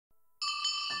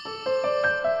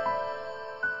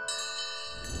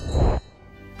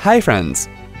Hi friends!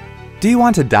 Do you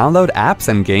want to download apps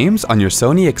and games on your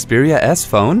Sony Xperia S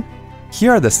phone?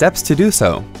 Here are the steps to do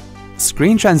so.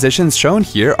 Screen transitions shown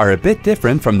here are a bit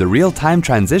different from the real-time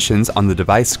transitions on the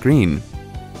device screen.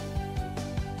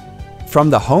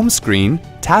 From the home screen,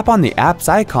 tap on the apps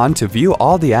icon to view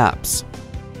all the apps.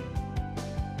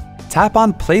 Tap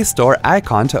on Play Store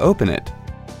icon to open it.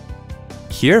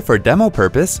 Here, for demo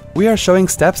purpose, we are showing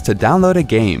steps to download a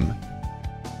game.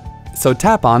 So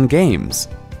tap on Games.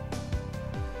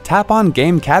 Tap on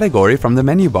Game category from the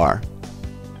menu bar.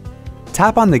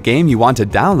 Tap on the game you want to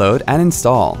download and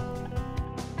install.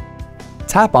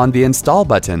 Tap on the Install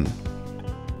button.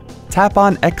 Tap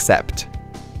on Accept.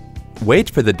 Wait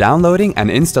for the downloading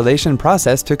and installation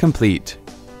process to complete.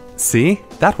 See?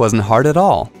 That wasn't hard at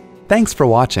all. Thanks for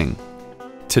watching.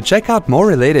 To check out more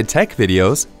related tech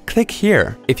videos, click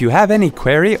here. If you have any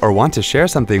query or want to share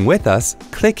something with us,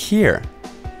 click here.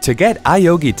 To get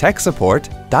iYogi tech support,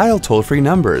 dial toll-free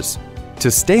numbers. To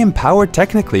stay empowered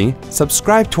technically,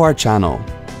 subscribe to our channel.